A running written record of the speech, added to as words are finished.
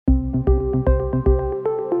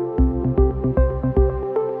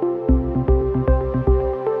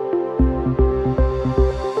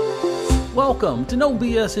Welcome to No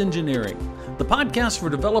BS Engineering, the podcast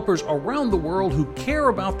for developers around the world who care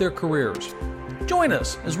about their careers. Join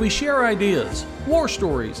us as we share ideas, war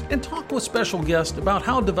stories, and talk with special guests about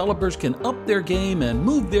how developers can up their game and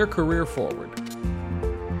move their career forward.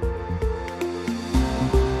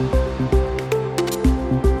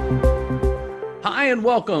 Hi, and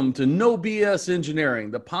welcome to No BS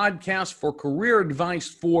Engineering, the podcast for career advice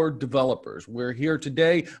for developers. We're here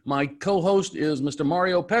today. My co-host is Mr.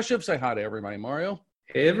 Mario Peshev. Say hi to everybody, Mario.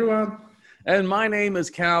 Hey, everyone. And my name is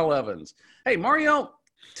Cal Evans. Hey, Mario,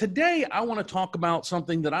 today I want to talk about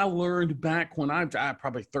something that I learned back when I'm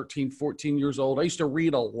probably 13, 14 years old. I used to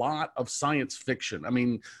read a lot of science fiction. I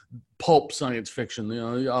mean, pulp science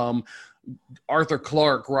fiction, Arthur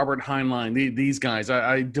Clarke, Robert Heinlein, these guys.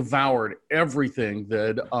 I devoured everything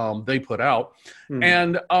that they put out.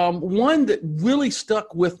 And one that really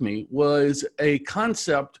stuck with me was a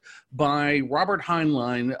concept by Robert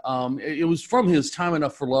Heinlein. It was from his Time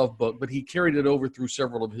Enough for Love book, but he carried it over through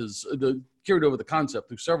carried over the concept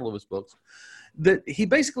through several of his books. That he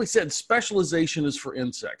basically said specialization is for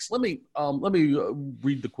insects. Let me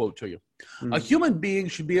read the quote to you. A human being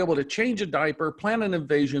should be able to change a diaper, plan an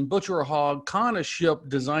invasion, butcher a hog, con a ship,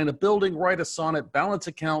 design a building, write a sonnet, balance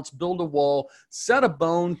accounts, build a wall, set a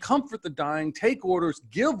bone, comfort the dying, take orders,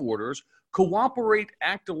 give orders, cooperate,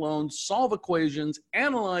 act alone, solve equations,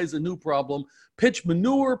 analyze a new problem, pitch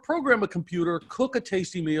manure, program a computer, cook a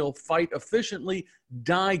tasty meal, fight efficiently,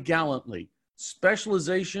 die gallantly.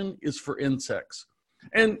 Specialization is for insects.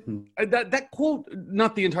 And that quote,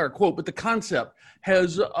 not the entire quote, but the concept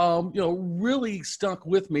has, really stuck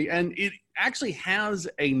with me. And it actually has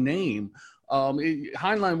a name.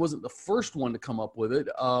 Heinlein wasn't the first one to come up with it,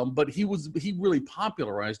 but he really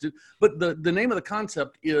popularized it. But the name of the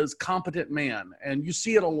concept is competent man. And you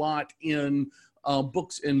see it a lot in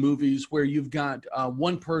books and movies where you've got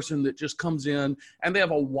one person that just comes in and they have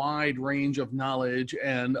a wide range of knowledge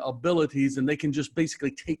and abilities, and they can just basically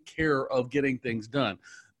take care of getting things done.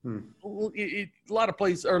 A lot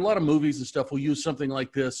of movies and stuff will use something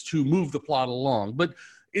like this to move the plot along, but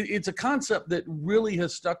it's a concept that really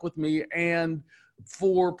has stuck with me. And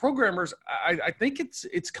for programmers, I think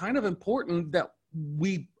it's kind of important that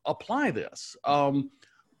we apply this.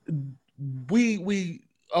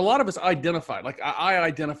 A lot of us identify, like I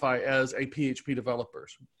identify as a PHP developer,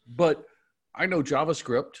 but I know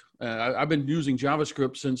JavaScript. I've been using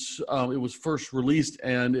JavaScript since it was first released,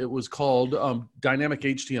 and it was called Dynamic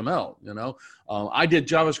HTML. I did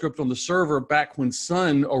JavaScript on the server back when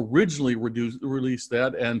Sun originally released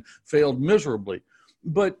that and failed miserably.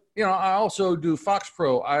 But I also do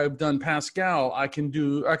FoxPro. I've done Pascal. I can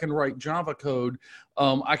write Java code.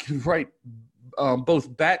 I can write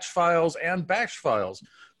both batch files and bash files.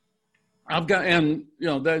 Then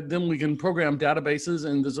we can program databases,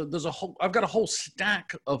 and I've got a whole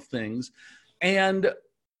stack of things. And,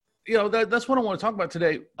 that's what I want to talk about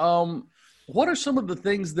today. What are some of the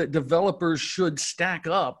things that developers should stack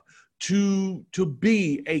up to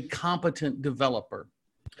be a competent developer?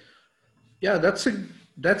 Yeah, that's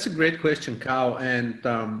a great question, Kyle. And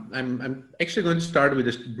I'm actually going to start with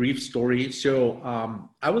this brief story. So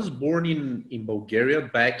I was born in Bulgaria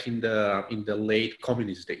back in the late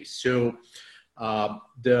communist days. So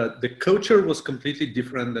the culture was completely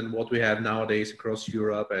different than what we have nowadays across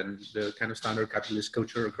Europe and the kind of standard capitalist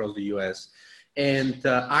culture across the US. And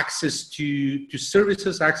access to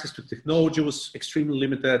services, access to technology was extremely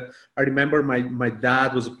limited. I remember my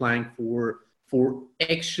dad was applying for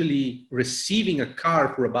actually receiving a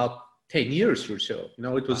car for about 10 years or so.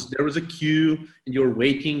 There was a queue and you're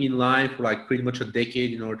waiting in line for like pretty much a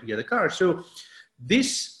decade in order to get a car. So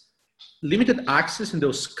this limited access and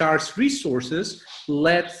those scarce resources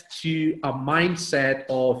led to a mindset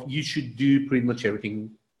of you should do pretty much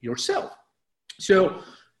everything yourself. So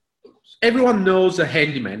everyone knows a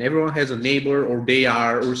handyman. Everyone has a neighbor,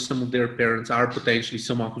 or some of their parents are potentially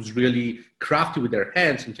someone who's really crafty with their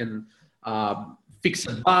hands and can fix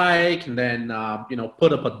a bike and then,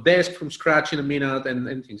 put up a desk from scratch in a minute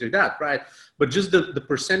and things like that, right? But just the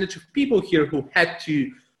percentage of people here who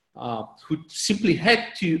simply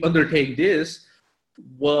had to undertake this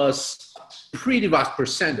was a pretty vast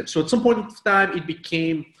percentage. So at some point of time, it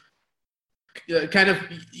became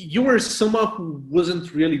you were someone who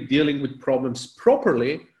wasn't really dealing with problems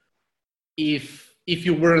properly if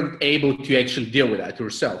you weren't able to actually deal with that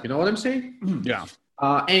yourself. You know what I'm saying? Yeah.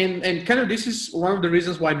 And kind of this is one of the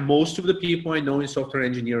reasons why most of the people I know in software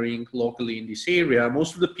engineering locally in this area,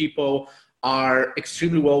 most of the people are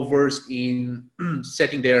extremely well versed in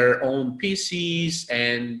setting their own PCs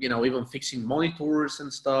and, even fixing monitors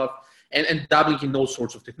and stuff and dabbling in those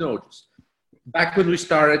sorts of technologies. back when we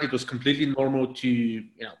started, it was completely normal to,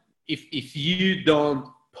 if you don't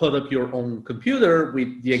put up your own computer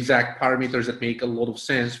with the exact parameters that make a lot of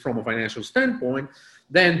sense from a financial standpoint,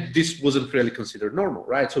 then this wasn't really considered normal,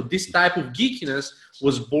 right? So this type of geekiness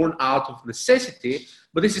was born out of necessity,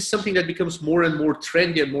 but this is something that becomes more and more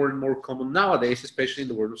trendy and more common nowadays, especially in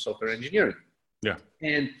the world of software engineering. Yeah.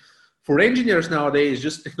 And for engineers nowadays,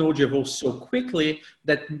 just technology evolves so quickly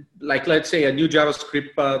that, like, let's say a new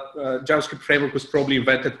JavaScript framework was probably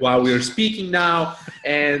invented while we are speaking now,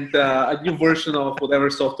 and a new version of whatever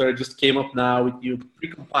software just came up now with new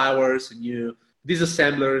precompilers and new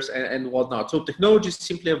disassemblers and whatnot. So technology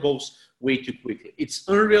simply evolves way too quickly. It's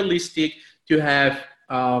unrealistic to have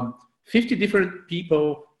 50 different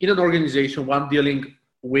people in an organization, one dealing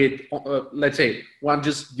with, let's say, one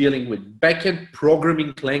just dealing with backend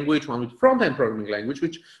programming language, one with front-end programming language,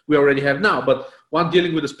 which we already have now, but one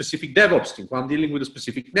dealing with a specific DevOps team, one dealing with a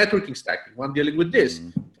specific networking stack, one dealing with this.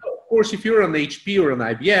 So of course, if you're an HP or an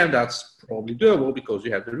IBM, that's probably doable because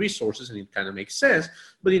you have the resources and it kind of makes sense.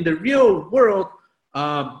 But in the real world,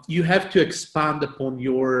 you have to expand upon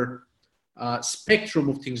your spectrum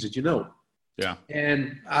of things that you know. Yeah.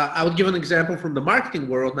 And I would give an example from the marketing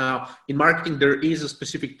world. Now, in marketing, there is a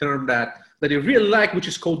specific term that I really like, which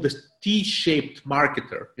is called the T-shaped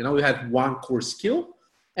marketer. You have one core skill,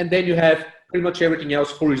 and then you have pretty much everything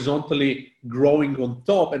else horizontally growing on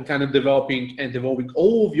top and kind of developing and evolving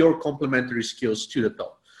all of your complementary skills to the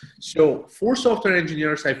top. So for software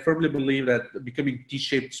engineers, I firmly believe that becoming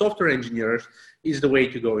T-shaped software engineers is the way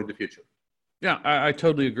to go in the future. Yeah, I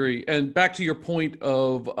totally agree. And back to your point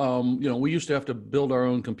of, we used to have to build our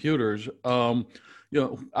own computers.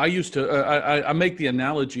 I used to, I make the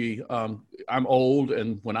analogy, I'm old,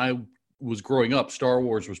 and when I was growing up, Star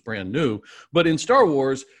Wars was brand new. But in Star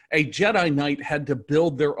Wars, a Jedi Knight had to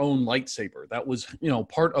build their own lightsaber. That was,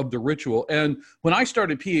 part of the ritual. And when I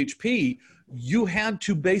started PHP, you had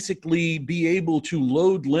to basically be able to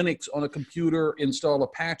load Linux on a computer, install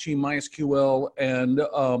Apache, MySQL, and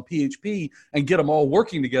PHP, and get them all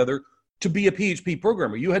working together to be a PHP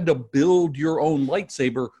programmer. You had to build your own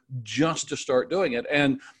lightsaber just to start doing it.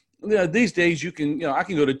 And these days you can, I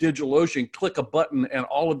can go to DigitalOcean, click a button, and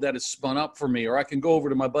all of that is spun up for me. Or I can go over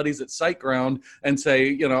to my buddies at SiteGround and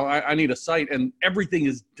say, I need a site, and everything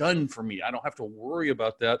is done for me. I don't have to worry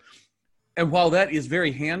about that. And while that is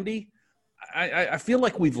very handy, I feel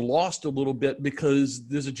like we've lost a little bit because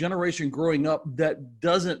there's a generation growing up that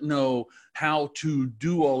doesn't know how to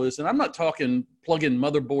do all this. And I'm not talking plugging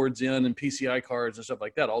motherboards in and PCI cards and stuff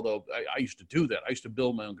like that, although I used to do that. I used to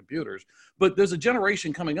build my own computers. But there's a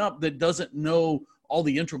generation coming up that doesn't know all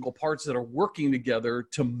the integral parts that are working together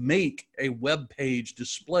to make a web page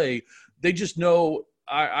display. They just know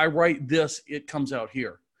I write this, it comes out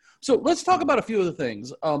here. So let's talk about a few of the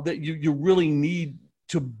things that you really need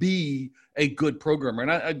to be a good programmer.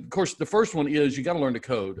 And of course, the first one is you got to learn to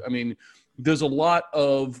code. I mean, there's a lot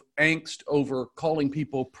of angst over calling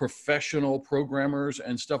people professional programmers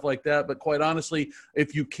and stuff like that. But quite honestly,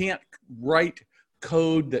 if you can't write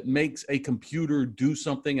code that makes a computer do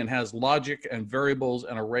something and has logic and variables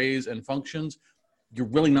and arrays and functions, you're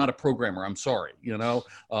really not a programmer. I'm sorry.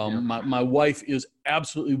 My wife is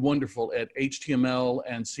absolutely wonderful at HTML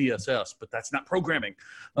and CSS, but that's not programming.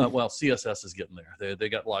 Well, CSS is getting there. They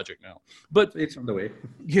got logic now, but it's on the way.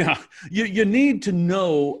 Yeah, you need to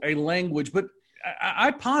know a language, but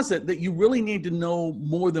I posit that you really need to know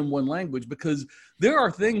more than one language, because there are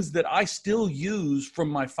things that I still use from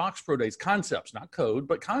my FoxPro days, concepts, not code,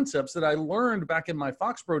 but concepts that I learned back in my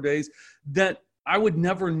FoxPro days that I would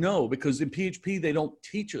never know, because in PHP, they don't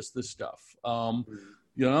teach us this stuff. So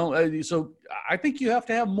I think you have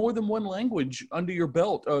to have more than one language under your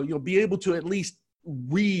belt. You'll be able to at least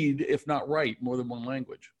read, if not write, more than one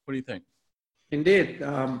language. What do you think? Indeed.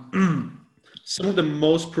 Some of the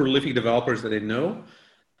most prolific developers that I know,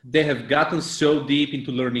 they have gotten so deep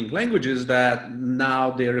into learning languages that now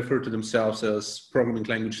they refer to themselves as programming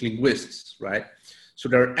language linguists, right? So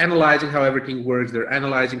they're analyzing how everything works. They're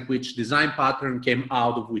analyzing which design pattern came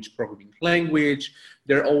out of which programming language.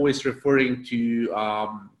 They're always referring to,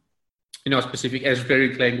 specific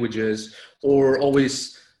esoteric languages, or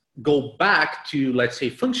always go back to, let's say,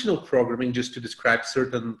 functional programming just to describe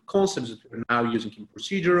certain concepts that we're now using in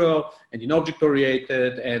procedural and in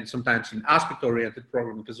object-oriented and sometimes in aspect-oriented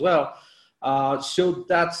programming as well. So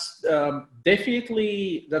that's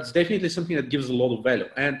definitely something that gives a lot of value.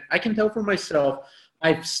 And I can tell for myself,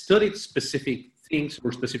 I've studied specific things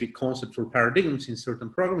or specific concepts or paradigms in certain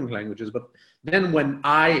programming languages, but then when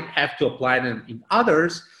I have to apply them in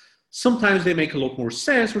others, sometimes they make a lot more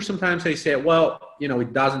sense, or sometimes I say, well,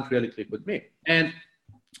 it doesn't really click with me. And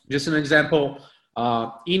Just an example,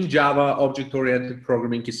 in Java, object-oriented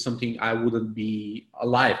programming is something I wouldn't be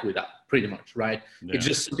alive without, pretty much, right? Yeah. It's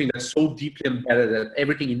just something that's so deeply embedded that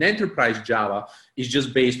everything in enterprise Java is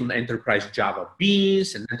just based on enterprise Java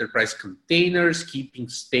beans and enterprise containers, keeping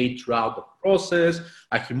state throughout the process,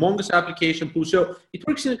 a humongous application pool. So it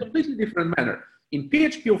works in a completely different manner. In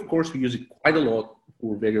PHP, of course, we use it quite a lot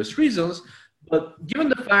for various reasons, but given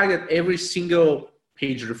the fact that every single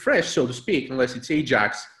page refresh, so to speak, unless it's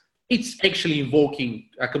Ajax, it's actually invoking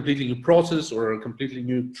a completely new process or a completely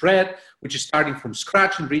new thread, which is starting from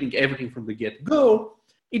scratch and reading everything from the get-go.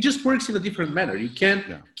 It just works in a different manner. You can't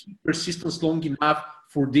keep persistence long enough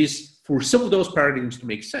for some of those paradigms to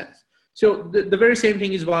make sense. So the very same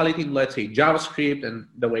thing is valid in, let's say, JavaScript and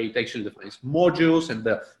the way it actually defines modules and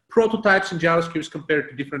the prototypes in JavaScript compared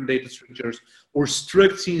to different data structures, or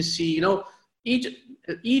structs in C. You know,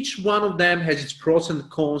 each one of them has its pros and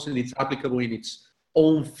cons, and it's applicable in its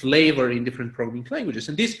own flavor in different programming languages.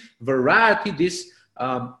 And this variety, this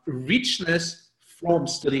richness from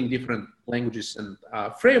studying different languages and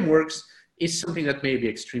frameworks is something that may be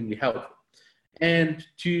extremely helpful. And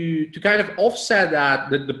to kind of offset that,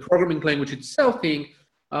 the programming language itself thing,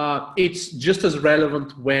 it's just as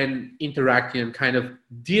relevant when interacting and kind of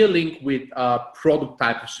dealing with a product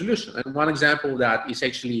type of solution. And one example of that is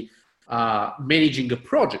actually managing a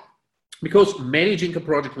project. Because managing a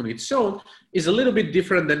project on its own is a little bit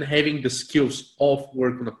different than having the skills of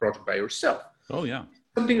work on a project by yourself. Oh, yeah.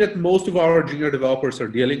 Something that most of our junior developers are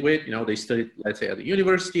dealing with. You know, they studied, let's say, at the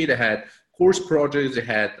university, they had course projects, they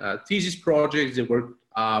had thesis projects, they worked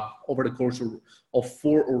over the course of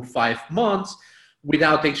 4 or 5 months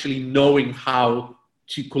without actually knowing how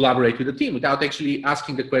to collaborate with the team, without actually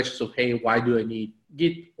asking the questions of, hey, why do I need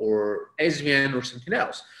Git or SVN or something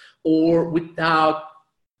else? Or without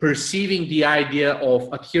perceiving the idea of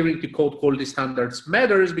adhering to code quality standards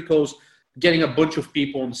matters, because getting a bunch of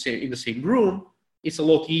people in the same room, it's a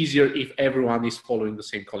lot easier if everyone is following the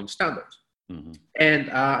same calling standards. Mm-hmm. And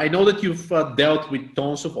I know that you've dealt with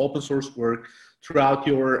tons of open source work throughout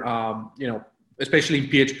your, especially in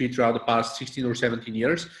PHP throughout the past 16 or 17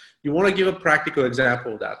 years. You want to give a practical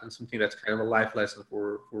example of that and something that's kind of a life lesson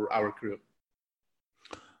for our crew?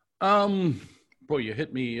 Boy, you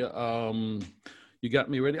hit me. You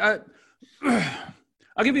got me ready. I'll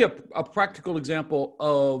give you a practical example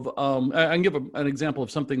of, I can give an example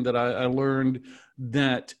of something that I learned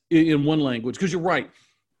that in one language, because you're right,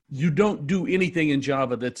 you don't do anything in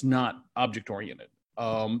Java that's not object-oriented.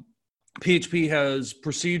 PHP has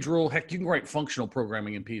procedural, heck, you can write functional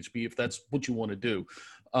programming in PHP if that's what you want to do.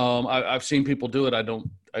 I've seen people do it. I don't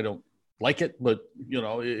like it, but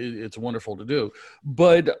it's wonderful to do.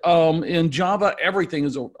 But in Java, everything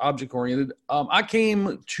is object-oriented. I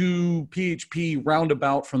came to PHP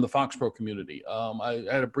roundabout from the FoxPro community. I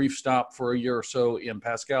had a brief stop for a year or so in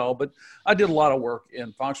Pascal, but I did a lot of work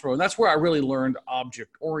in FoxPro, and that's where I really learned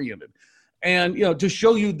object-oriented. And to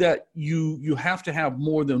show you that you have to have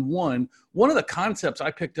more than one of the concepts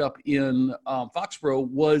I picked up in FoxPro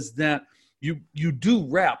was that you do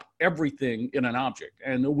wrap everything in an object.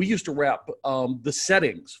 And we used to wrap the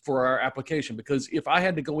settings for our application, because if I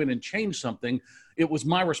had to go in and change something, it was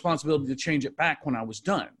my responsibility to change it back when I was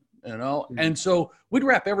done, Mm-hmm. And so we'd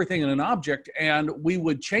wrap everything in an object, and we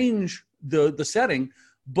would change the setting,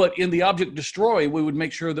 but in the object destroy, we would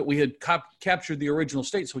make sure that we had captured the original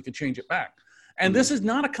state so we could change it back. And mm-hmm. This is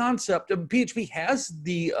not a concept. PHP has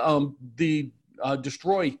the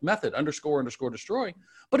destroy method, __ destroy,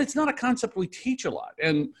 but it's not a concept we teach a lot.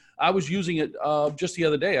 And I was using it just the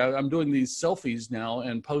other day. I'm doing these selfies now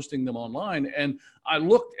and posting them online. And I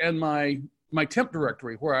looked, and my temp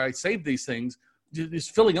directory where I saved these things is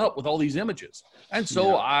filling up with all these images. And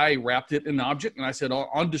so I wrapped it in an object, and I said,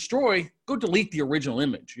 on destroy, go delete the original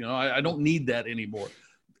image. I don't need that anymore.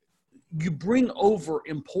 You bring over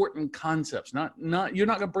important concepts, not you're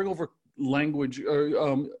not going to bring over language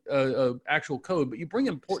or actual code, but you bring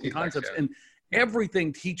important concepts, and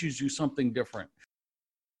everything teaches you something different.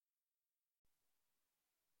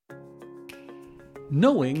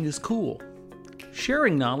 Knowing is cool.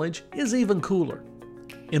 Sharing knowledge is even cooler.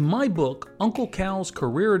 In my book, Uncle Cal's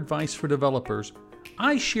Career Advice for Developers,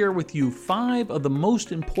 I share with you 5 of the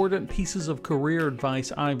most important pieces of career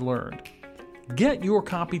advice I've learned. Get your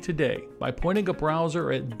copy today by pointing a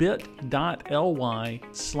browser at bit.ly/Uncle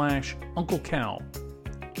Cal.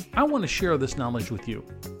 I want to share this knowledge with you.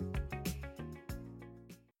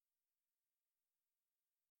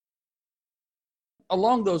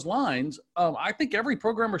 Along those lines, I think every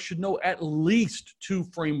programmer should know at least 2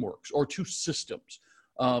 frameworks or 2 systems.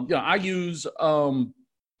 I use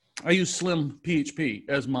I use Slim PHP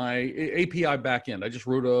as my API backend. I just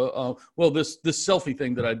wrote this selfie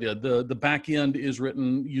thing that I did. The backend is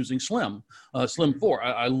written using Slim 4.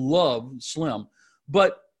 I love Slim,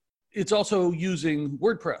 but it's also using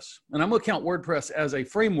WordPress. And I'm going to count WordPress as a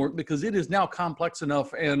framework because it is now complex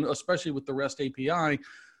enough, and especially with the REST API,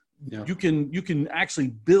 you can actually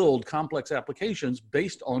build complex applications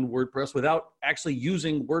based on WordPress without actually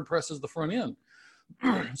using WordPress as the front end.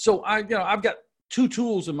 So I've got 2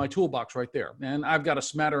 tools in my toolbox right there, and I've got a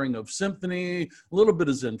smattering of Symfony, a little bit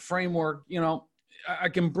of Zen Framework. I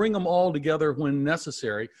can bring them all together when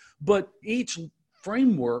necessary, but each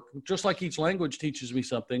framework, just like each language teaches me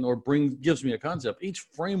something or gives me a concept, each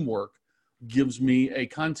framework gives me a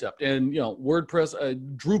concept. And WordPress,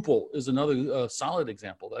 Drupal is another solid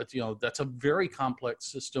example. That's a very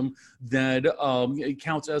complex system that it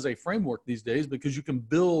counts as a framework these days because you can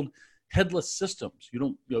build headless systems.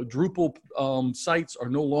 Drupal sites are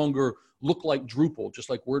no longer look like Drupal,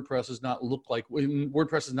 just like WordPress does not look like.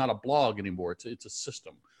 WordPress is not a blog anymore; it's a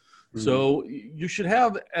system. Mm-hmm. So you should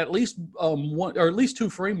have at least one or at least 2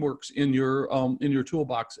 frameworks in your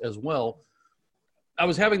toolbox as well. I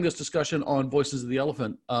was having this discussion on Voices of the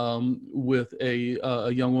Elephant with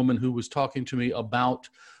a young woman who was talking to me about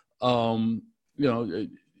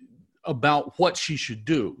about what she should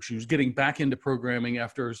do. She was getting back into programming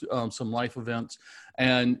after some life events,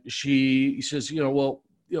 and she says,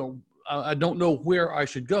 I don't know where I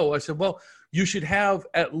should go. I said, well, you should have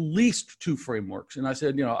at least 2 frameworks. And I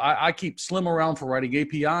said, I keep Slim around for writing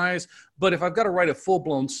APIs, but if I've got to write a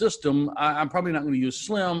full-blown system, I'm probably not going to use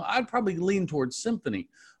Slim. I'd probably lean towards Symfony.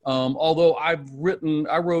 Although I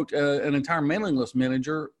wrote an entire mailing list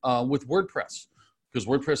manager with WordPress, because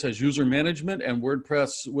WordPress has user management, and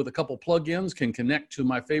WordPress with a couple plugins can connect to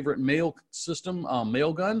my favorite mail system,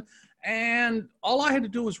 Mailgun. And all I had to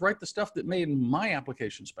do was write the stuff that made my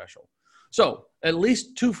application special. So at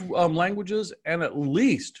least 2 languages and at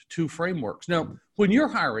least 2 frameworks. Now, when you're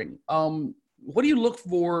hiring, what do you look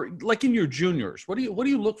for, like in your juniors? What do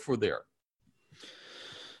you look for there?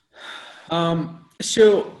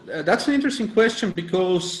 So that's an interesting question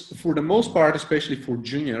because for the most part, especially for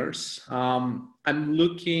juniors, I'm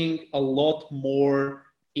looking a lot more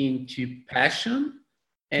into passion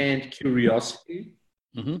and curiosity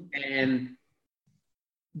and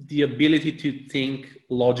the ability to think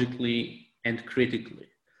logically and critically.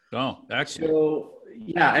 Oh, excellent. So,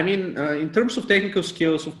 yeah, I mean, in terms of technical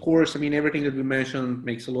skills, of course, I mean, everything that we mentioned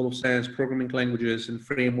makes a lot of sense. Programming languages and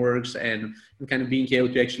frameworks and kind of being able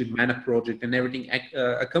to actually man a project and everything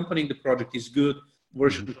accompanying the project is good.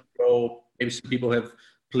 Version control, maybe some people have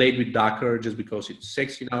played with Docker just because it's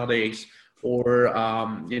sexy nowadays, or,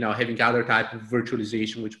 having other type of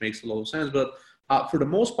virtualization, which makes a lot of sense. But for the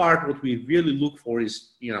most part, what we really look for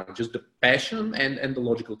is, just the passion and the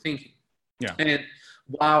logical thinking. Yeah. And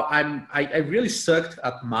while I really sucked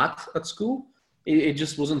at math at school, it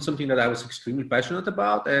just wasn't something that I was extremely passionate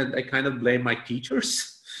about, and I kind of blame my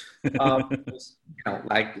teachers.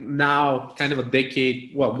 Like now, kind of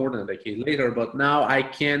more than a decade later, but now I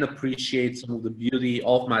can appreciate some of the beauty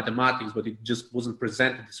of mathematics, but it just wasn't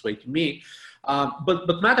presented this way to me.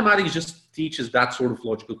 But mathematics just teaches that sort of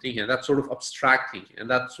logical thinking, and that sort of abstract thinking, and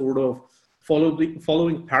that sort of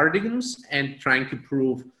following paradigms and trying to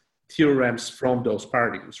prove theorems from those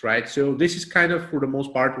paradigms, right? So this is kind of, for the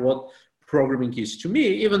most part, what programming is to me,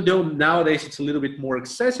 even though nowadays it's a little bit more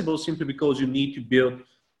accessible simply because you need to build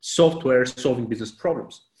software solving business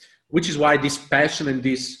problems, which is why this passion and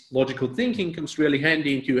this logical thinking comes really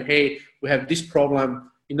handy into, hey, we have this problem.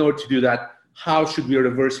 In order to do that, how should we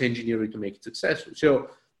reverse engineer it to make it successful?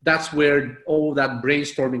 So that's where all that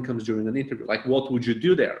brainstorming comes during an interview. Like, what would you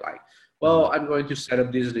do there? Like, well, I'm going to set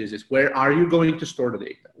up this. Where are you going to store the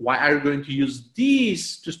data? Why are you going to use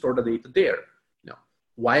these to store the data there?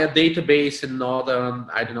 Why a database and not,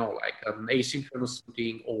 like an asynchronous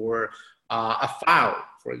something or a file,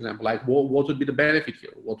 for example? Like, what would be the benefit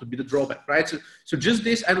here? What would be the drawback, right? So just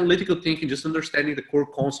this analytical thinking, just understanding the core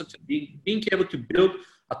concepts and being able to build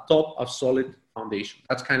a solid foundation.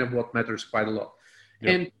 That's kind of what matters quite a lot.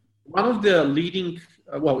 Yep. And one of the leading,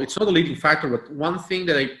 it's not a leading factor, but one thing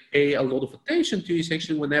that I pay a lot of attention to is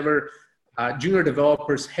actually whenever junior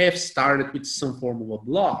developers have started with some form of a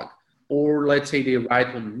blog, or let's say they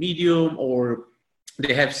write on Medium, or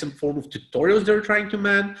they have some form of tutorials they're trying to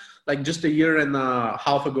man. Like just a year and a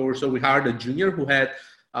half ago or so, we hired a junior who had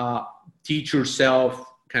teach yourself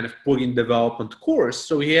kind of plugin development course.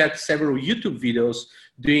 So he had several YouTube videos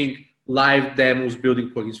doing live demos, building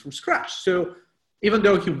plugins from scratch. So even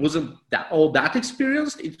though he wasn't all that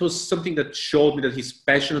experienced, it was something that showed me that he's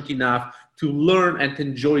passionate enough to learn and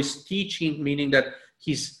enjoys teaching, meaning that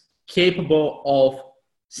he's capable of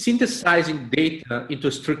synthesizing data into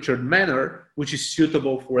a structured manner, which is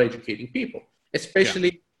suitable for educating people,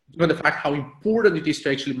 especially given the fact how important it is to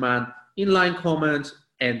actually man inline comments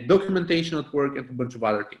and documentation at work and a bunch of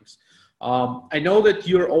other things. I know that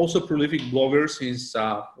you're also a prolific blogger since,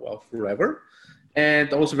 forever,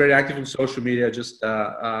 and also very active on social media, just,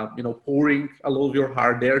 pouring a lot of your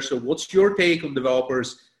heart there. So what's your take on developers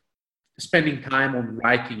spending time on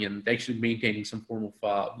writing and actually maintaining some form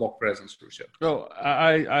of blog presence for sure? Oh,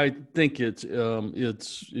 I think it's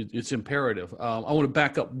imperative. I want to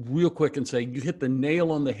back up real quick and say you hit the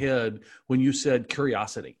nail on the head when you said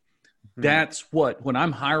curiosity. Mm-hmm. That's when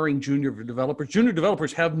I'm hiring junior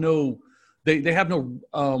developers have no, they have no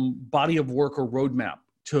body of work or roadmap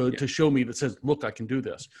to show me that says, look, I can do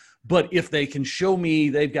this. But if they can show me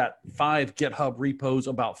they've got 5 GitHub repos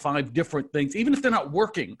about 5 different things, even if they're not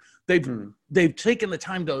working, they've taken the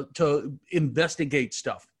time to investigate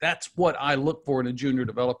stuff. That's what I look for in a junior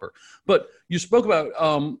developer. But you spoke about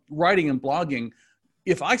writing and blogging.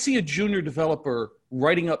 If I see a junior developer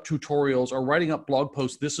writing up tutorials or writing up blog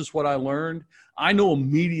posts, this is what I learned, I know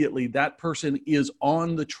immediately that person is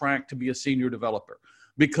on the track to be a senior developer.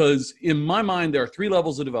 Because in my mind, there are 3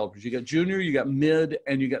 levels of developers. You got junior, you got mid,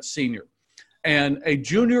 and you got senior. And a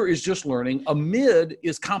junior is just learning. A mid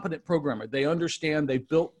is competent programmer. They understand, they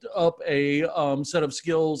built up a set of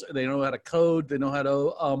skills. They know how to code. They know how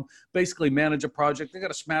to basically manage a project. They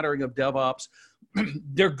got a smattering of DevOps.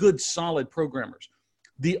 They're good, solid programmers.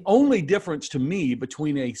 The only difference to me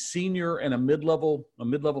between a senior and a mid-level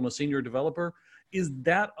and a senior developer is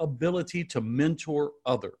that ability to mentor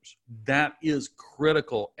others. That is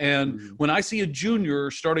critical. And when I see a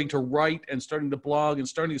junior starting to write and starting to blog and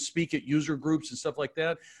starting to speak at user groups and stuff like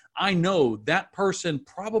that, I know that person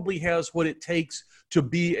probably has what it takes to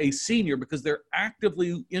be a senior because they're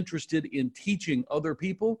actively interested in teaching other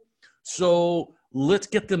people. So let's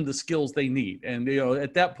get them the skills they need. And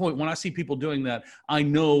at that point, when I see people doing that, I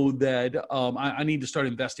know that I need to start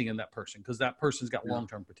investing in that person because that person's got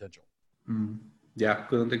long-term potential. Yeah,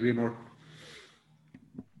 couldn't agree more.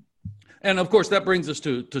 And of course, that brings us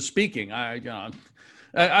to speaking.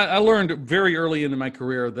 I learned very early into my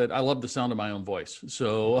career that I love the sound of my own voice.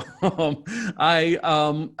 So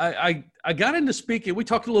I got into speaking. We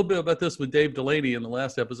talked a little bit about this with Dave Delaney in the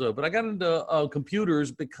last episode, but I got into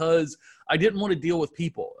computers because I didn't want to deal with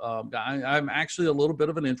people. I'm actually a little bit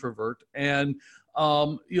of an introvert, and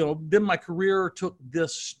then my career took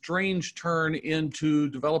this strange turn into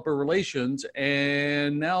developer relations,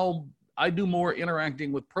 and now I do more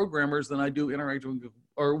interacting with programmers than I do interacting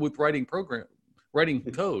with writing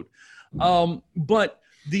code. But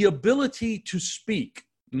the ability to speak,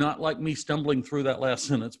 not like me stumbling through that last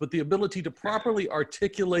sentence, but the ability to properly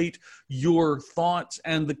articulate your thoughts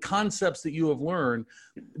and the concepts that you have learned,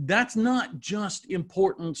 that's not just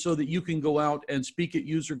important so that you can go out and speak at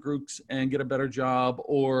user groups and get a better job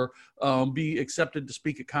or be accepted to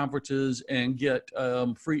speak at conferences and get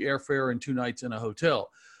free airfare and 2 nights in a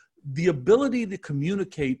hotel. The ability to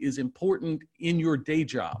communicate is important in your day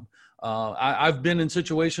job. I've been in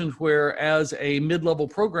situations where as a mid-level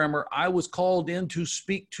programmer, I was called in to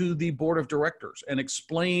speak to the board of directors and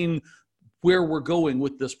explain where we're going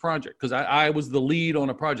with this project. Because I was the lead on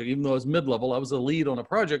a project, even though I was mid-level, I was the lead on a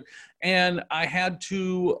project. And I had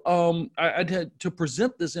to,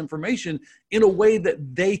 present this information in a way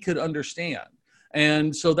that they could understand.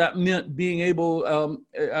 And so that meant being able,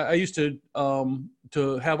 I used to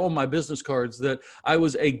have on my business cards that I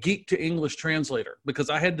was a geek to English translator because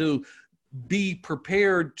I had to be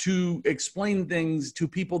prepared to explain things to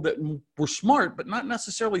people that were smart, but not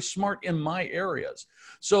necessarily smart in my areas.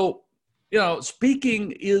 So,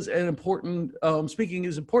 speaking is an important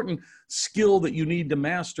skill that you need to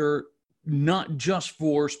master, not just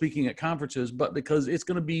for speaking at conferences, but because it's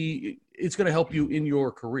going to help you in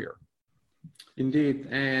your career. Indeed.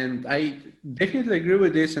 And I definitely agree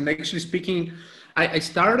with this. And actually speaking, I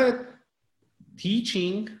started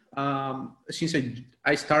teaching since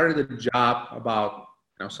I started a job about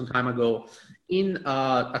some time ago in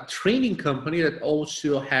a training company that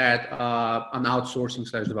also had an outsourcing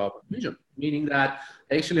 / development division, meaning that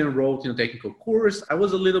I actually enrolled in a technical course. I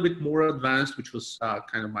was a little bit more advanced, which was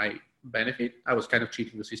kind of my benefit. I was kind of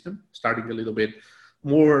cheating the system, starting a little bit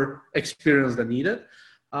more experience than needed.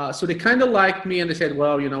 So they kind of liked me and they said,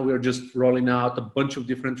 well, we're just rolling out a bunch of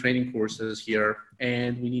different training courses here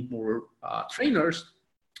and we need more trainers.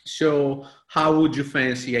 So how would you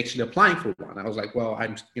fancy actually applying for one? I was like, well,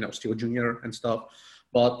 I'm, still a junior and stuff,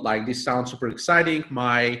 but like, this sounds super exciting.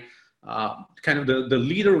 My kind of the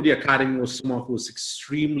leader of the academy was someone who was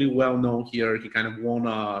extremely well known here. He kind of won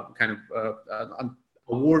a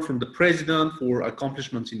award from the president for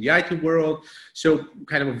accomplishments in the IT world. So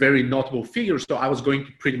kind of a very notable figure. So I was going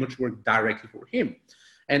to pretty much work directly for him.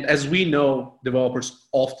 And as we know, developers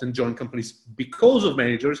often join companies because of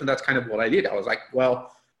managers, and that's kind of what I did. I was like,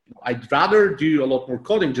 well, I'd rather do a lot more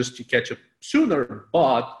coding just to catch up sooner,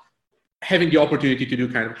 but having the opportunity to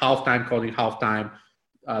do kind of half-time coding, half-time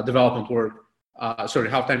development work,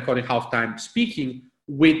 half-time coding, half-time speaking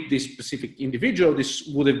with this specific individual, this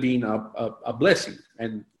would have been a blessing,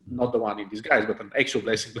 and not the one in disguise, but an actual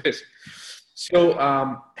blessing. So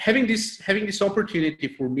having this opportunity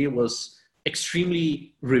for me was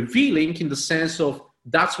extremely revealing, in the sense of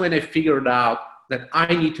that's when I figured out that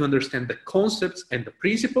I need to understand the concepts and the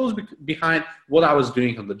principles behind what I was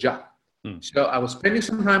doing on the job. So I was spending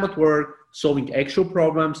some time at work solving actual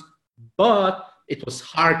problems, but it was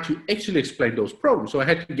hard to actually explain those problems. So I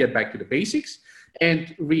had to get back to the basics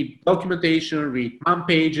and read documentation, read man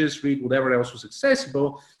pages, read whatever else was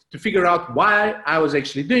accessible to figure out why I was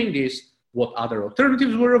actually doing this, what other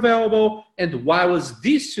alternatives were available, and why was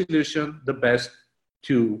this solution the best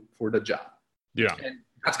tool for the job. Yeah. And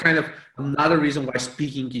that's kind of another reason why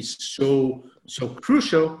speaking is so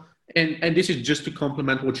crucial. And this is just to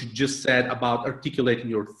complement what you just said about articulating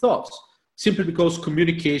your thoughts, simply because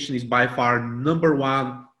communication is by far number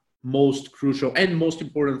one most crucial and most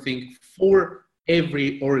important thing for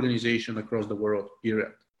every organization across the world,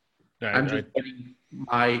 period. I'm just betting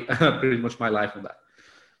pretty much my life on that.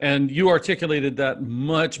 And you articulated that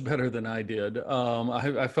much better than I did.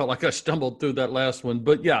 I felt like I stumbled through that last one,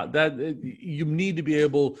 but yeah, that you need to be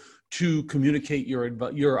able to communicate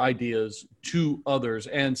your ideas to others,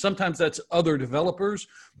 and sometimes that's other developers.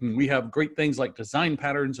 We have great things like design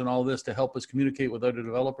patterns and all this to help us communicate with other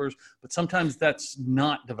developers, but sometimes that's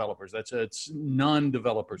not developers. It's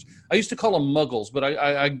non-developers. I used to call them muggles, but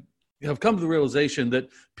I have come to the realization that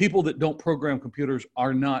people that don't program computers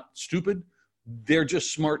are not stupid. They're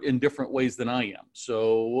just smart in different ways than I am.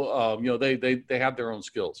 So, they have their own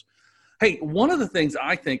skills. Hey, one of the things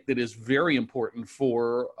I think that is very important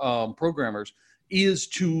for programmers is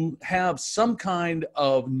to have some kind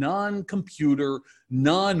of non-computer,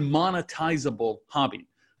 non-monetizable hobby.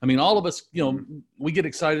 I mean, all of us, we get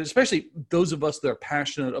excited, especially those of us that are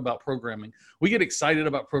passionate about programming. We get excited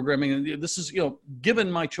about programming. And this is,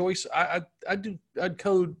 given my choice, I'd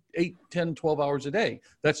code 8, 10, 12 hours a day.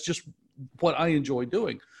 That's just what I enjoy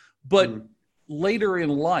doing. But later in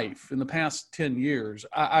life, in the past 10 years,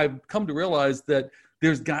 I've come to realize that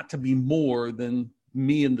there's got to be more than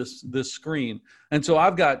me and this screen. And so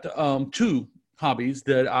I've got two hobbies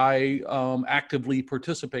that I actively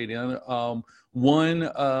participate in. One,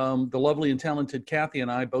 the lovely and talented Kathy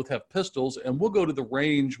and I both have pistols, and we'll go to the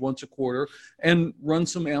range once a quarter and run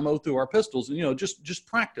some ammo through our pistols, and just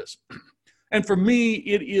practice. And for me,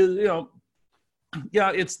 it is,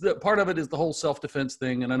 it's the part of it is the whole self-defense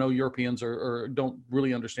thing, and I know Europeans don't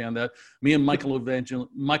really understand that. Me and Michelangelo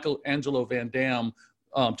Van Damme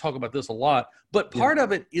talk about this a lot, but part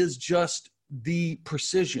of it is just the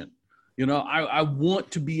precision. I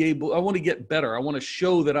want to get better. I want to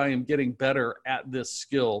show that I am getting better at this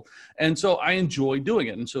skill, and so I enjoy doing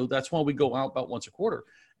it, and so that's why we go out about once a quarter.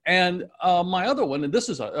 And my other one, and this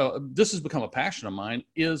has become a passion of mine,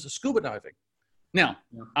 is scuba diving. Now,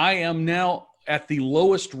 I am now at the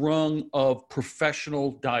lowest rung of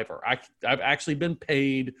professional diver. I've actually been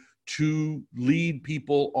paid to lead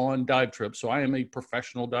people on dive trips, so I am a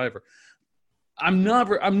professional diver. I'm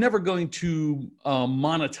never going to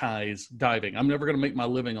monetize diving. I'm never going to make my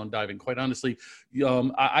living on diving. Quite honestly,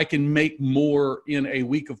 I can make more in a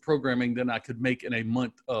week of programming than I could make in a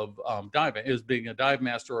month of diving, as being a dive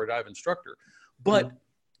master or a dive instructor. But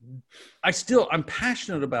I'm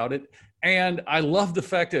passionate about it. And I love the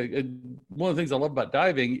fact that one of the things I love about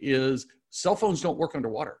diving is cell phones don't work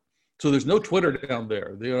underwater. So there's no Twitter down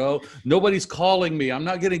there. Nobody's calling me. I'm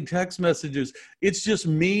not getting text messages. It's just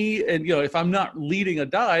me. And, if I'm not leading a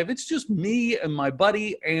dive, it's just me and my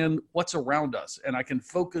buddy and what's around us. And I can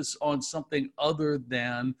focus on something other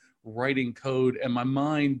than writing code. And my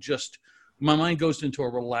mind goes into a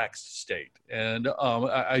relaxed state. And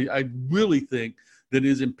I really think that it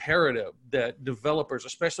is imperative that developers,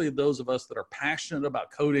 especially those of us that are passionate about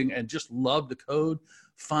coding and just love to code,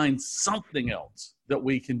 find something else that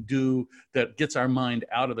we can do that gets our mind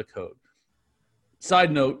out of the code. Side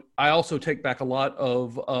note, I also take back a lot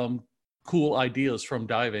of cool ideas from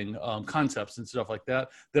diving, concepts and stuff like that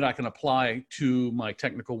I can apply to my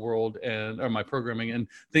technical world or my programming, and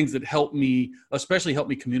things that especially help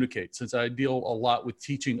me communicate. Since I deal a lot with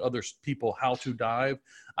teaching other people how to dive,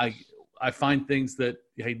 I find things that,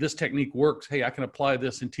 hey, this technique works. Hey, I can apply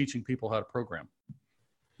this in teaching people how to program.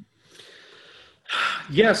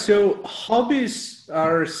 Yeah, so hobbies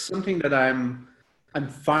are something that I'm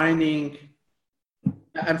finding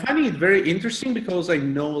I'm finding it very interesting because I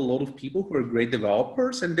know a lot of people who are great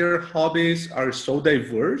developers and their hobbies are so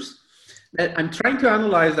diverse that I'm trying to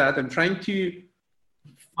analyze that. I'm trying to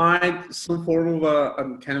find some form of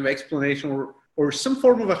a kind of explanation or some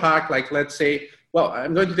form of a hack. Like, let's say, well,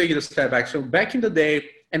 I'm going to take it a step back. So back in the day,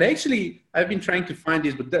 and actually I've been trying to find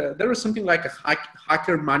this, but there was something like a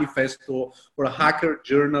hacker manifesto or a hacker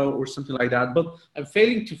journal or something like that, but I'm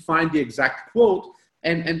failing to find the exact quote.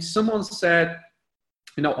 And someone said,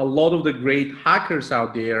 you know, a lot of the great hackers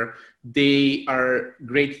out there, they are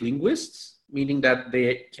great linguists, meaning that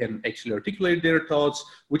they can actually articulate their thoughts,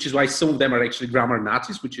 which is why some of them are actually grammar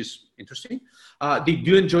Nazis, which is interesting. They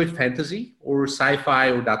do enjoy fantasy or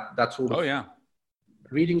sci-fi or that sort of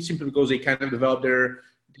reading, simply because they kind of develop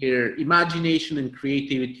their imagination and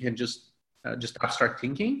creativity and just abstract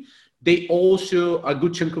thinking. They also, a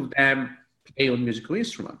good chunk of them play on musical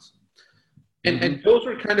instruments. And those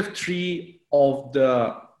are kind of three of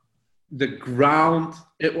the ground.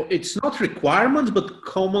 It's not requirements, but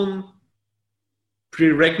common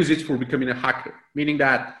prerequisites for becoming a hacker, meaning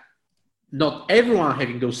that not everyone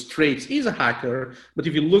having those traits is a hacker, but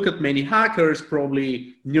if you look at many hackers,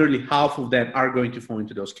 probably nearly half of them are going to fall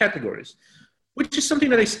into those categories, which is something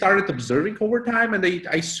that I started observing over time. And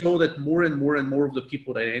I saw that more and more and more of the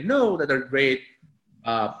people that I know that are great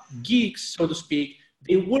geeks, so to speak,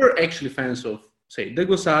 they were actually fans of, say,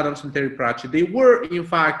 Douglas Adams and Terry Pratchett. They were, in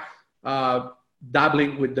fact,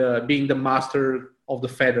 dabbling with being the master of the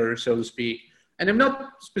feather, so to speak. And I'm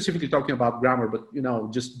not specifically talking about grammar, but, you know,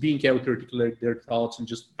 just being able to articulate their thoughts and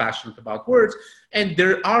just passionate about words. And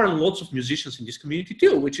there are lots of musicians in this community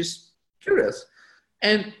too, which is curious.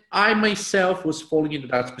 And I myself was falling into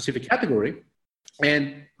that specific category.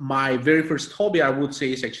 And my very first hobby, I would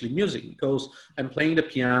say, is actually music, because I'm playing the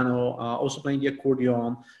piano, also playing the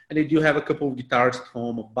accordion, and I do have a couple of guitars at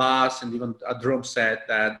home, a bass, and even a drum set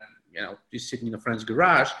that, you know, is sitting in a friend's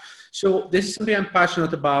garage. So this is something I'm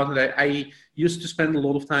passionate about, and I used to spend a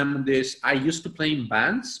lot of time on this. I used to play in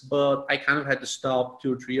bands, but I kind of had to stop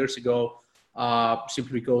 2 or 3 years ago,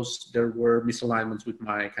 simply because there were misalignments with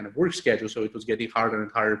my kind of work schedule. So it was getting harder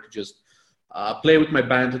and harder to just play with my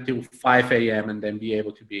band until 5 a.m. and then be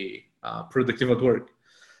able to be productive at work.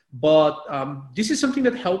 But this is something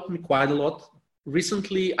that helped me quite a lot.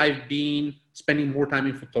 Recently, I've been spending more time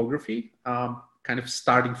in photography, kind of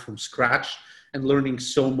starting from scratch and learning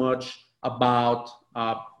so much about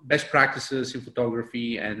best practices in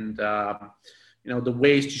photography and you know, the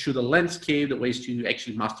ways to shoot a landscape, the ways to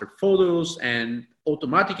actually master photos and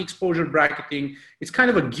automatic exposure bracketing. It's kind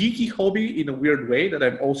of a geeky hobby in a weird way that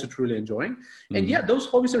I'm also truly enjoying. And yeah, those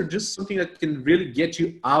hobbies are just something that can really get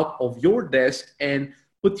you out of your desk and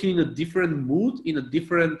put you in a different mood, in a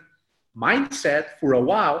different mindset for a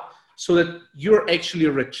while, so that you're actually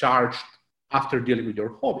recharged after dealing with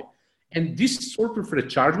your hobby. And this sort of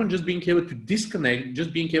rechargement, just being able to disconnect,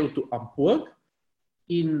 just being able to unplug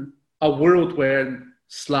in a world where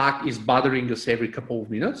Slack is bothering us every couple of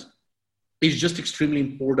minutes, is just extremely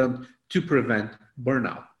important to prevent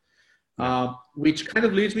burnout. Which kind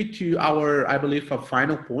of leads me to our, I believe, a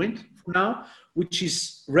final point for now, which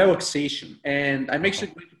is relaxation. And I'm actually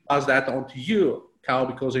going to pass that on to you, Kyle,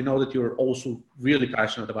 because I know that you're also really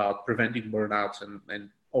passionate about preventing burnouts and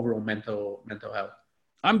overall mental health.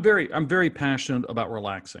 I'm very passionate about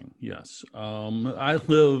relaxing. Yes. I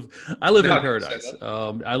live in paradise.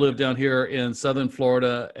 I live down here in Southern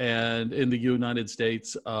Florida and in the United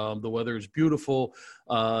States. The weather is beautiful.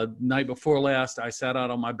 Night before last, I sat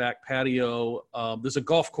out on my back patio. There's a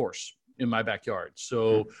golf course in my backyard.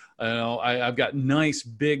 So, you know, I've got nice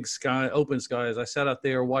big sky, open skies. I sat out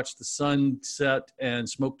there, watched the sun set and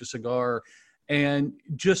smoked a cigar, and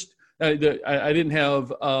just, I didn't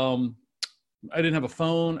have a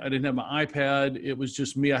phone. I didn't have my iPad. It was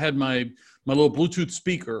just me. I had my little Bluetooth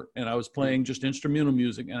speaker, and I was playing just instrumental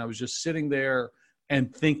music, and I was just sitting there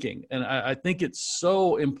and thinking. And I think it's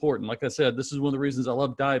so important. Like I said, this is one of the reasons I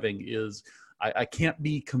love diving is I can't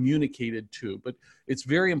be communicated to, but it's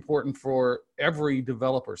very important for every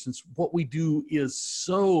developer, since what we do is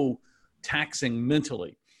so taxing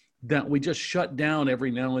mentally that we just shut down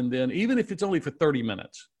every now and then, even if it's only for 30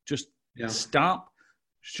 minutes, just stop,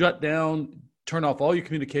 shut down, turn off all your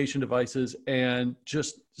communication devices, and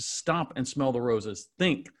just stop and smell the roses.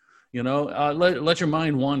 Think, you know, let your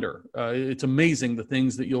mind wander. It's amazing the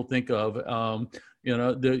things that you'll think of, you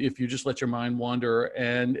know, if you just let your mind wander,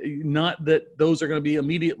 and not that those are going to be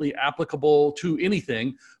immediately applicable to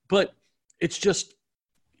anything, but it's just,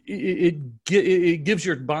 it gives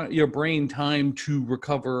your brain time to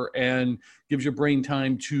recover and gives your brain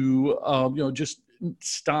time to just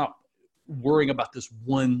stop worrying about this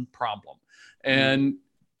one problem. And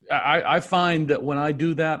I find that when I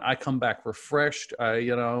do that, I come back refreshed.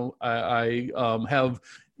 I have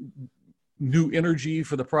new energy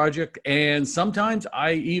for the project, and sometimes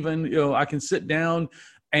I even I can sit down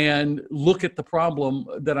and look at the problem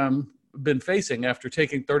that I'm been facing after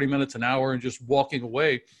taking 30 minutes, an hour, and just walking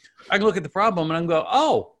away. I can look at the problem and I can go,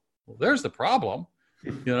 oh, well, there's the problem,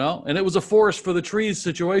 and it was a forest for the trees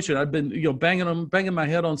situation. I've been, banging my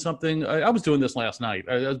head on something. I was doing this last night.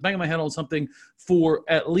 I was banging my head on something for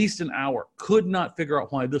at least an hour. Could not figure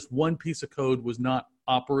out why this one piece of code was not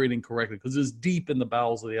operating correctly because it's deep in the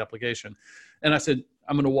bowels of the application. And I said,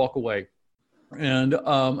 I'm going to walk away. And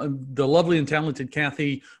the lovely and talented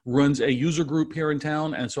Kathy runs a user group here in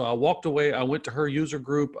town. And so I walked away. I went to her user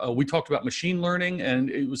group. We talked about machine learning, and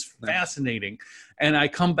it was fascinating. And I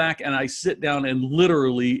come back and I sit down, and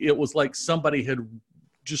literally it was like somebody had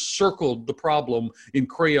just circled the problem in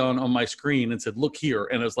crayon on my screen and said, look here.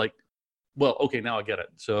 And I was like, well, okay, now I get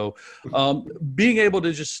it. So being able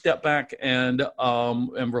to just step back and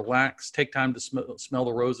relax, take time to smell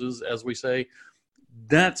the roses, as we say,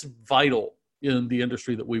 that's vital in the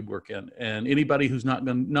industry that we work in. And anybody who's not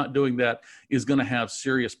doing that is going to have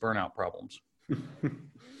serious burnout problems.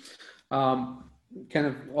 Kind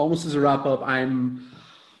of almost as a wrap up, I'm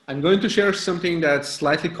going to share something that's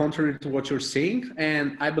slightly contrary to what you're saying.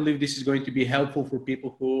 And I believe this is going to be helpful for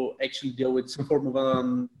people who actually deal with some form of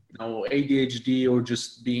ADHD or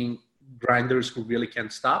just being grinders who really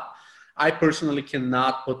can't stop. I personally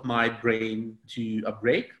cannot put my brain to a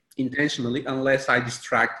break intentionally unless I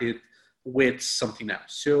distract it with something else.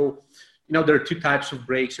 So, there are two types of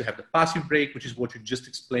breaks. You have the passive break, which is what you just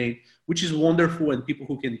explained, which is wonderful. And people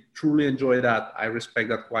who can truly enjoy that, I respect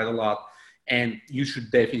that quite a lot. And you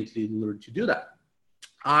should definitely learn to do that.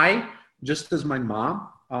 I, just as my mom,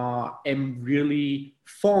 am really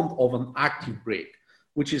fond of an active break,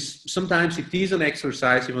 which is sometimes it is an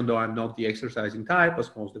exercise, even though I'm not the exercising type,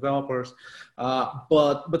 as most developers.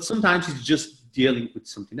 But sometimes it's just dealing with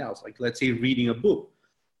something else, like let's say reading a book.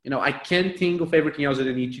 I can't think of everything else that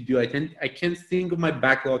I need to do. I can't think of my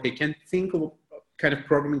backlog. I can't think of a kind of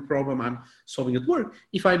programming problem I'm solving at work.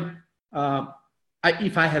 If I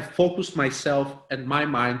have focused myself and my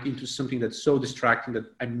mind into something that's so distracting that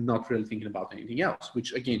I'm not really thinking about anything else,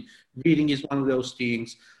 which again, reading is one of those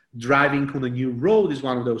things. Driving on a new road is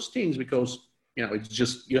one of those things because, it's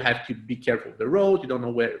just, you have to be careful of the road. You don't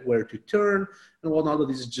know where to turn and whatnot.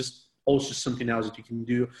 This is just also something else that you can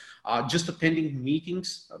do. Just attending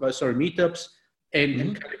meetups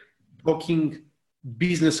and kind of talking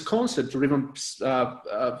business concepts or even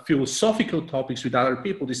philosophical topics with other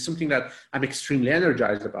people is something that I'm extremely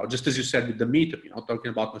energized about. Just as you said with the meetup, talking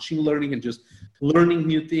about machine learning and just learning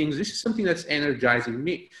new things. This is something that's energizing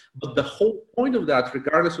me. But the whole point of that,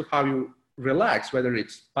 regardless of how you relax, whether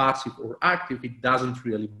it's passive or active, it doesn't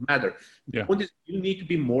really matter. The point is you need to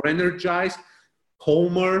be more energized,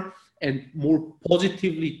 calmer, and more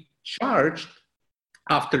positively charged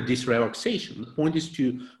after this relaxation. The point is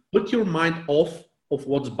to put your mind off of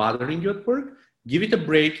what's bothering you at work, give it a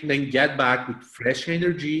break, and then get back with fresh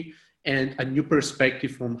energy and a new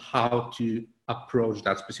perspective on how to approach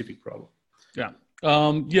that specific problem. Yeah.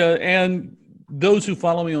 And those who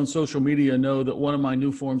follow me on social media know that one of my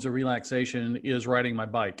new forms of relaxation is riding my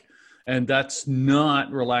bike. And that's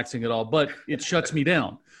not relaxing at all, but it shuts me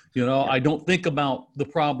down. I don't think about the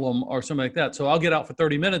problem or something like that. So I'll get out for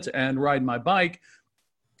 30 minutes and ride my bike.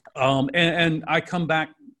 And I come back,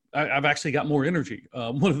 I've actually got more energy.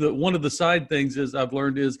 One of the side things is I've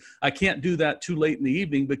learned is I can't do that too late in the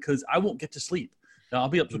evening because I won't get to sleep. Now, I'll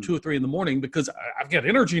be up till 2 or 3 in the morning because I've got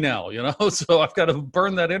energy now, so I've got to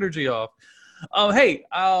burn that energy off. Hey,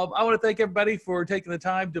 I want to thank everybody for taking the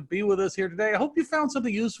time to be with us here today. I hope you found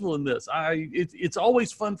something useful in this. It's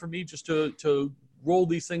always fun for me just to roll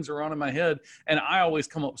these things around in my head, and I always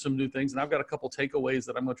come up with some new things, and I've got a couple takeaways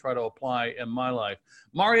that I'm going to try to apply in my life.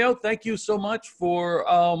 Mario, thank you so much for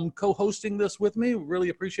co-hosting this with me. Really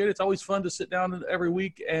appreciate it. It's always fun to sit down every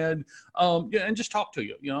week and just talk to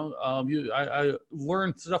you. I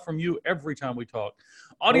learn stuff from you every time we talk.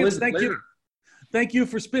 Audience, thank you. Thank you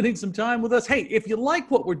for spending some time with us. Hey, if you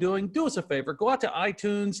like what we're doing, do us a favor. Go out to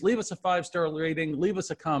iTunes, leave us a 5-star rating, leave us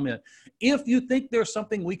a comment. If you think there's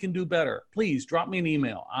something we can do better, please drop me an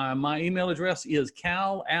email. My email address is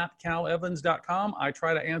cal@calevans.com. I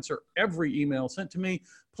try to answer every email sent to me.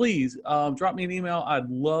 Please drop me an email. I'd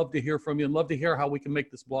love to hear from you and love to hear how we can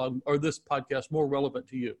make this blog or this podcast more relevant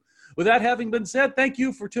to you. With that having been said, thank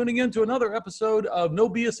you for tuning in to another episode of No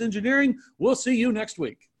BS Engineering. We'll see you next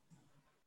week.